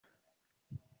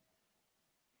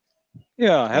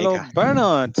Yeah, Hey, hello,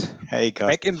 Bernard. hey,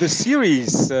 Back in the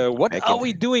series. What Back are in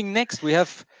we doing next? We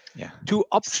have yeah, two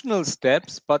optional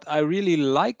steps, but I really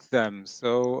like them.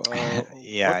 So, what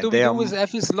yeah. do we do with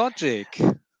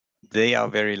FSLogix? They are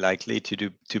very likely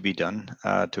to be done.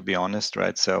 To be honest,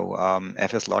 right? So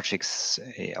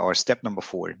FSLogix, or step number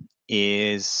 4,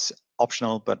 is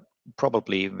optional, but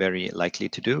probably very likely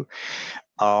to do.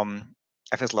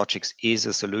 FSLogix is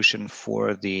a solution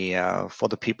for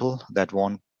the people that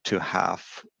want to have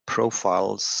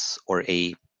profiles, or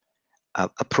a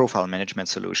profile management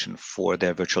solution for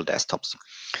their virtual desktops.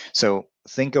 So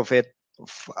think of it.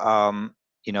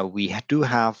 We do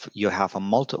have a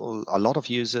lot of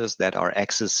users that are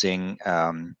accessing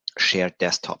shared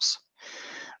desktops,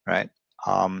 right?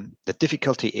 The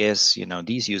difficulty is,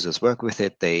 these users work with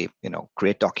it. They,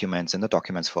 create documents in the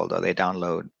documents folder. They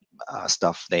download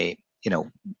stuff. They,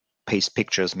 paste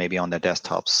pictures maybe on their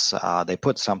desktops. They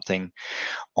put something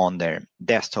on their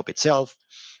desktop itself,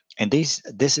 and this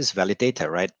is valid data,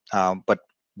 right? But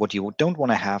what you don't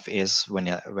want to have is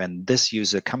when this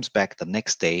user comes back the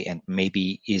next day and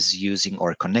maybe is using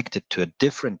or connected to a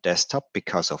different desktop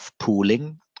because of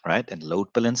pooling, right, and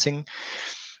load balancing.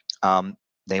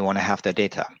 They want to have their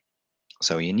data,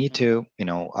 so you need to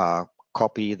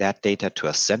copy that data to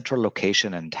a central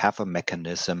location and have a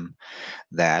mechanism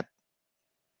that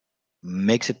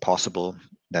makes it possible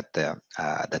that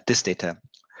that this data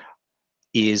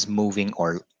is moving,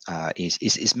 or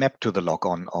is mapped to the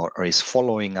logon, or is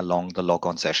following along the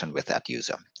logon session with that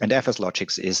user. And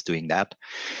FSLogix is doing that.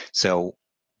 So,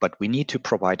 but we need to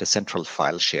provide a central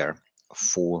file share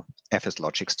for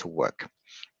FSLogix to work.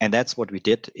 And that's what we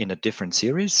did in a different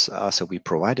series. So we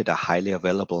provided a highly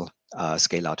available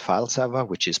scale-out file server,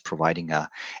 which is providing a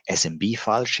SMB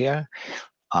file share,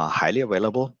 highly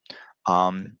available.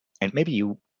 And maybe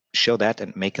you show that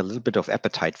and make a little bit of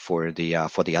appetite for the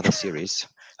other series,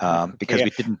 because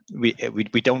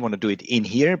we don't want to do it in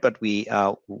here, but we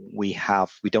don't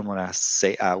want to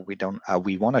say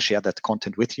we want to share that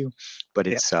content with you, but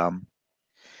it's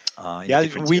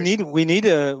we need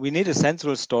a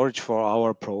central storage for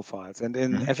our profiles, and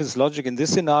in FSLogix in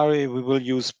this scenario we will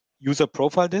use user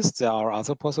profile disks. There are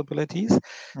other possibilities.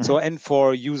 So, and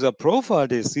for user profile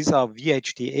disks, these are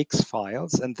VHDX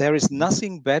files, and there is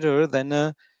nothing better than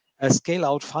a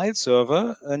scale-out file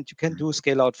server, and you can do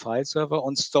scale-out file server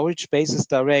on Storage Spaces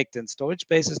Direct. And Storage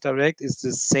Spaces Direct is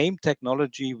the same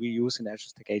technology we use in Azure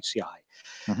Stack HCI.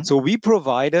 So we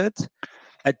provided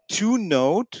a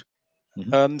 2-node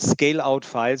scale-out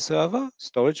file server,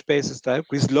 Storage Spaces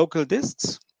Direct, with local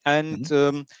disks. And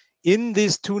in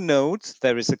these 2 nodes,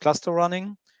 there is a cluster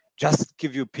running. Just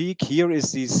give you a peek. Here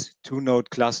is this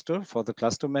 2-node cluster for the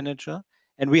cluster manager.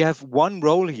 And we have one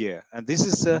role here, and this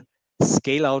is a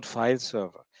scale-out file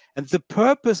server. And the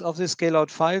purpose of the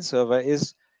scale-out file server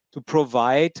is to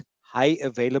provide high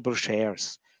available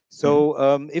shares. So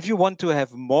if you want to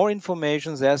have more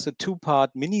information, there's a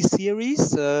 2-part mini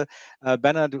series.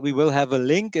 Bernard, we will have a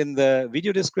link in the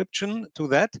video description to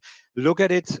that. Look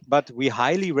at it, but we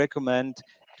highly recommend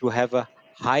to have a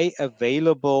high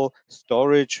available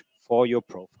storage for your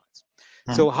profiles.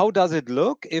 So how does it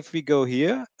look? If we go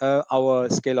here, our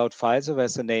scale-out file server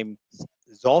has the name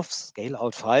Zoff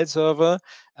scale-out file server.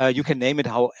 You can name it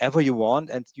however you want.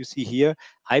 And you see here,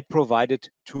 I provided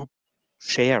 2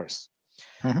 shares.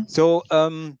 So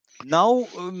now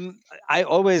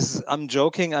I'm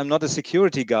joking, I'm not a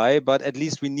security guy, but at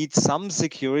least we need some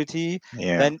security.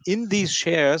 Then in these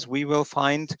shares, we will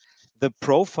find the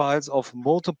profiles of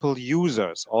multiple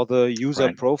users, or the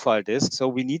user profile disk. So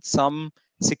we need some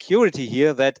security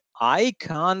here that I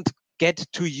can't get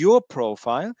to your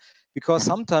profile, because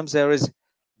sometimes there is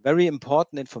very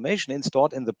important information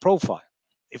stored in the profile.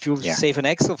 If you save an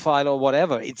Excel file or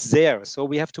whatever, it's there. So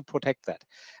we have to protect that.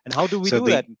 And how do we do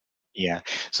that? Yeah.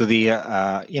 So the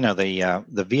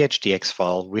VHDX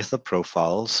file with the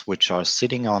profiles, which are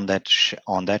sitting on that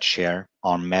share,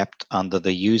 are mapped under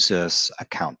the user's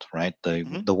account, right? The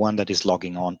one that is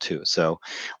logging on to. So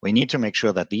we need to make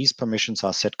sure that these permissions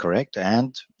are set correct,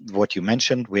 and what you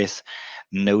mentioned with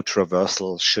no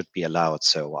traversal should be allowed.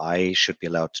 So I should be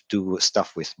allowed to do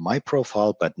stuff with my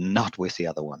profile, but not with the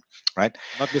other one, right?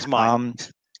 Not with mine.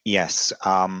 Yes.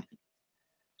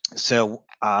 So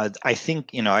I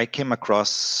think, I came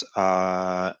across,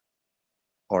 or,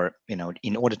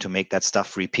 in order to make that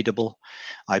stuff repeatable,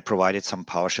 I provided some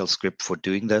PowerShell script for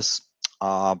doing this,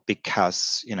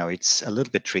 because, it's a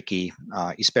little bit tricky,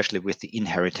 especially with the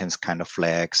inheritance kind of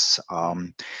flags.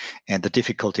 And the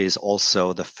difficulty is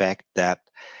also the fact that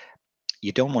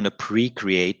you don't want to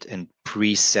pre-create and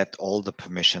preset all the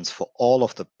permissions for all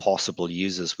of the possible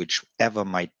users, whichever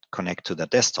might connect to the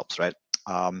desktops, right?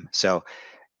 So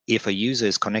if a user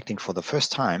is connecting for the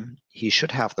first time, he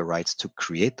should have the rights to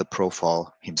create the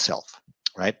profile himself,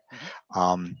 right?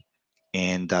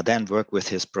 And then work with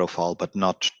his profile, but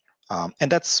not.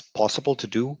 And that's possible to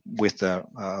do with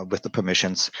the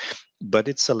permissions, but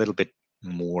it's a little bit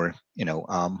more,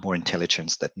 more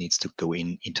intelligence that needs to go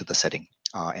into the setting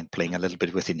and playing a little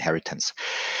bit with inheritance.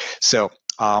 So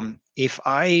if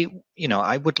I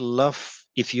would love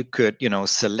if you could,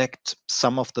 select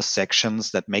some of the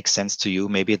sections that make sense to you,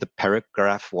 maybe the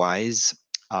paragraph wise,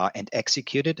 and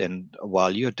execute it. And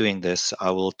while you're doing this,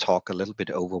 I will talk a little bit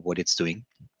over what it's doing.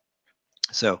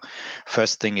 So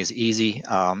first thing is easy.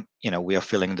 We are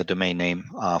filling the domain name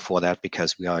for that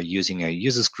because we are using a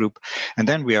users group, and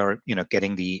then we are,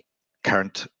 getting the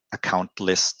current account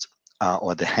list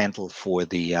or the handle for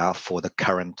the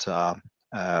current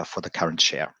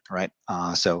share, right?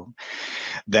 So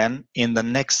then in the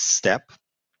next step,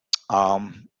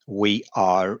 we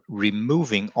are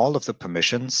removing all of the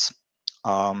permissions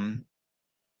and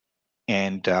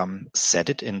set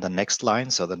it in the next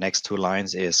line. So the next two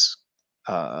lines is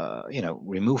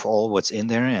remove all what's in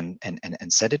there and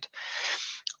set it.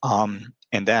 And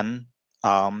then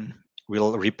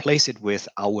we'll replace it with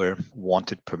our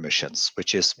wanted permissions,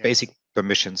 which is basic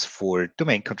permissions for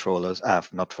domain controllers,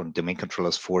 not for domain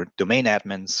controllers, for domain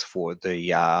admins, for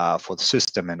the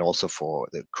system, and also for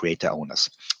the creator owners,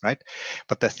 right?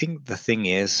 But the thing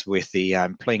is, with the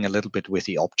I'm playing a little bit with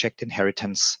the object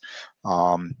inheritance.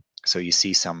 So you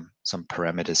see some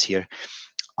parameters here.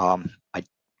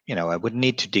 I would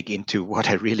need to dig into what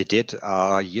I really did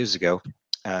years ago.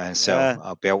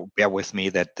 So bear with me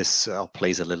that this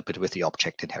plays a little bit with the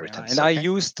object inheritance. And I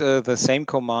used the same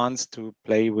commands to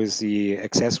play with the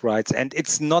access rights. And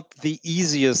it's not the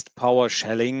easiest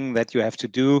PowerShelling that you have to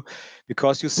do,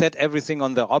 because you set everything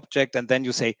on the object and then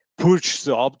you say, push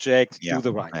the object to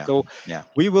the right. So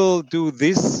we will do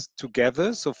this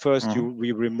together. So first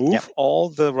we remove all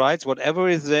the rights, whatever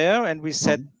is there, and we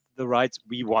set the rights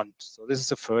we want. So this is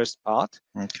the first part.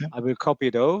 I will copy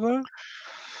it over.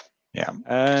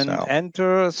 And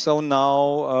enter. So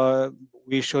now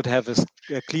we should have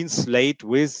a clean slate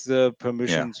with the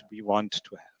permissions we want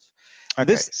to have.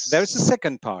 There's a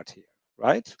second part here,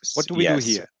 right? What do we do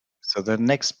here? So the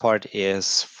next part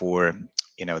is for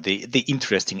the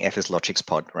interesting FSLogix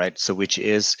part, right? So which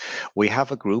is, we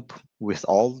have a group with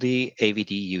all the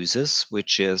AVD users,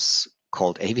 which is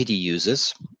called AVD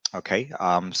users. Okay.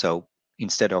 So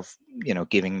instead of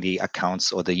giving the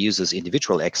accounts or the users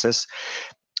individual access,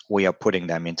 we are putting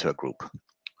them into a group.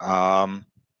 And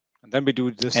then we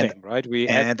do the same, right? We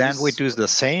do the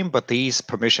same, but these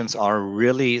permissions are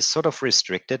really sort of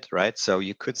restricted, right? So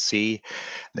you could see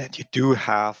that you do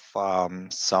have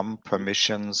some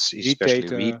permissions,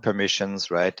 especially read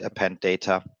permissions, right? Append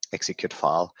data, execute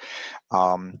file.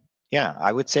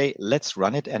 I would say let's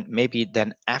run it, and maybe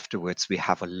then afterwards we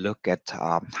have a look at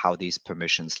how these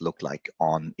permissions look like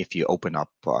if you open up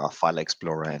File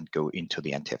Explorer and go into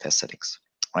the NTFS settings.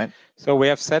 Right. So we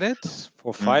have set it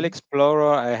for File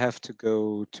Explorer. I have to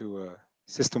go to a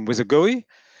system with a GUI.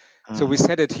 So we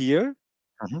set it here.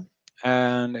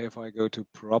 And if I go to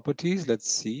properties,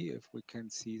 let's see if we can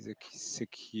see the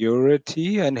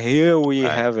security. And here we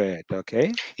have it.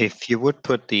 Okay. If you would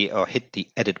put hit the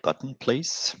edit button,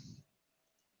 please.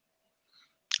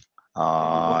 You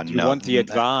want the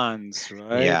advanced,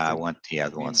 right? Yeah, I want the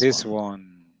advanced. This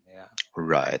one. Yeah.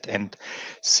 Right. And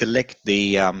select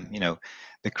the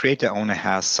the creator owner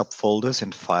has subfolders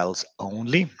and files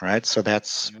only, right? So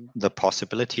that's the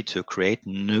possibility to create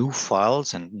new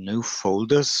files and new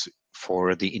folders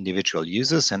for the individual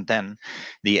users. And then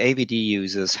the AVD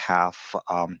users have,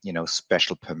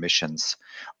 special permissions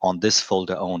on this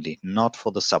folder only, not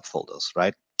for the subfolders,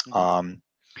 right? And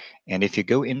if you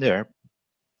go in there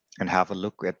and have a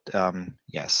look at,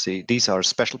 see, these are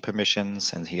special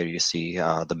permissions, and here you see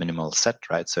the minimal set,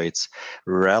 right? So it's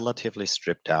relatively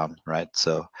stripped down, right?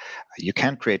 So you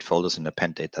can create folders and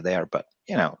append data there, but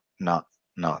not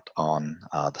on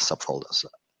the subfolders,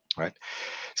 right?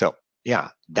 So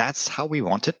that's how we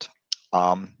want it,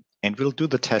 and we'll do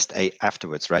the test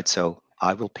afterwards, right? So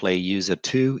I will play user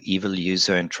 2, evil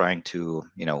user, and trying to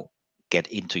get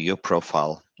into your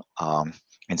profile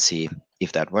and see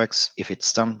if that works. If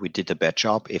it's done, we did a bad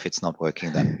job. If it's not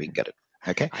working, then we get it.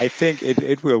 Okay. I think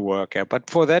it will work. But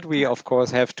for that, we of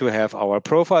course have to have our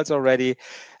profiles already.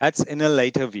 That's in a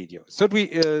later video. Should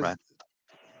we? Right.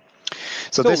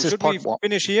 So this is part one.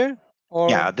 Finish here? Or?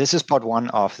 Yeah, this is part one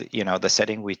of the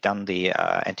setting. We've done the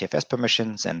NTFS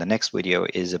permissions, and the next video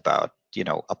is about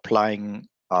applying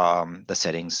the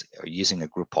settings using a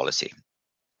group policy.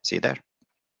 See you there.